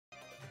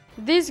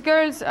These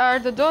girls are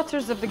the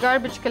daughters of the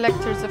garbage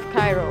collectors of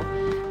Cairo.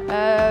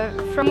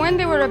 From when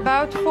they were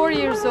about 4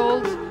 years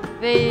old,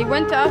 they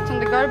went out on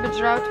the garbage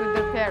route with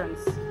their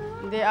parents.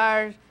 They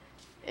are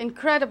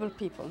incredible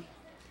people.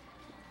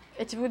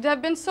 It would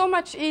have been so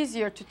much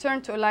easier to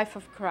turn to a life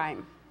of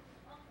crime,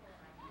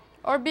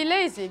 or be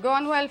lazy, go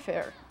on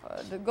welfare,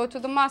 go to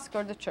the mosque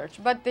or the church.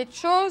 But they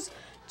chose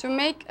to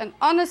make an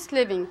honest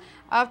living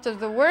out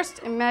of the worst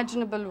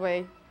imaginable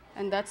way,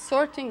 and that's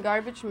sorting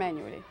garbage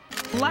manually.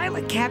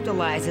 Laila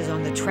capitalizes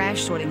on the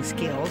trash sorting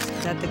skills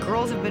that the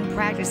girls have been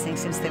practicing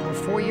since they were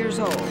 4 years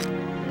old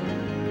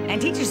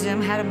and teaches them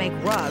how to make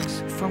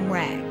rugs from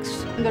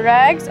rags. The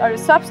rags are a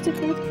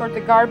substitute for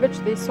the garbage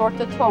they sort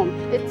at home.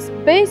 It's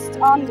based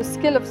on the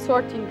skill of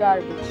sorting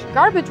garbage.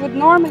 Garbage would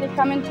normally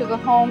come into the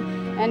home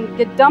and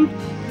get dumped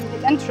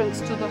in the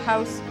entrance to the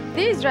house.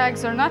 These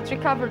rags are not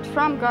recovered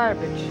from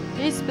garbage.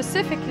 These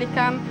specifically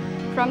come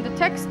from the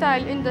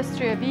textile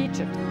industry of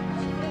Egypt.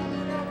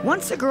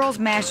 Once the girls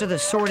master the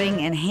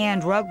sorting and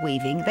hand rug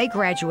weaving, they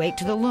graduate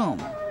to the loom.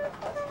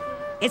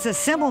 It's a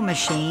simple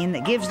machine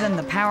that gives them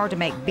the power to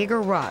make bigger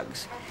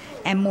rugs,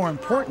 and more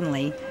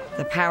importantly,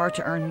 the power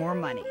to earn more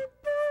money.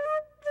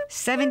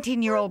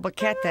 17-year-old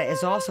Bekhatta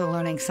is also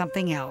learning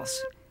something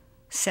else: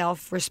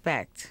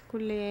 self-respect.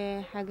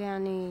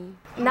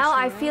 Now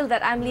I feel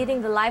that I'm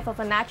leading the life of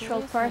a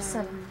natural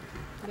person.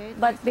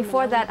 But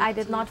before that, I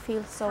did not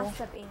feel so.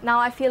 Now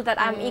I feel that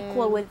I'm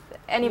equal with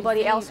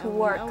anybody else who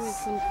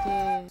works.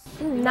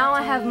 Now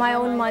I have my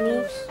own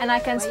money, and I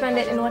can spend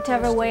it in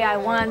whatever way I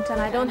want,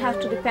 and I don't have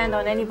to depend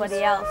on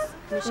anybody else.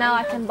 Now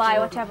I can buy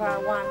whatever I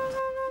want.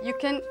 You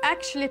can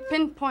actually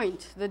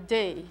pinpoint the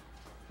day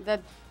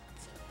that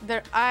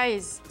their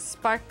eyes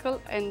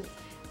sparkle and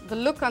the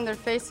look on their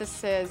faces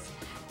says,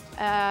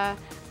 I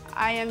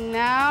am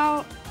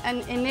now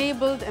an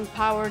enabled,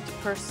 empowered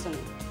person.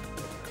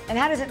 And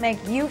how does it make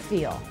you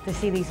feel to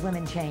see these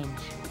women change?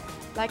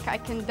 Like I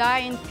can die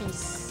in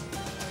peace.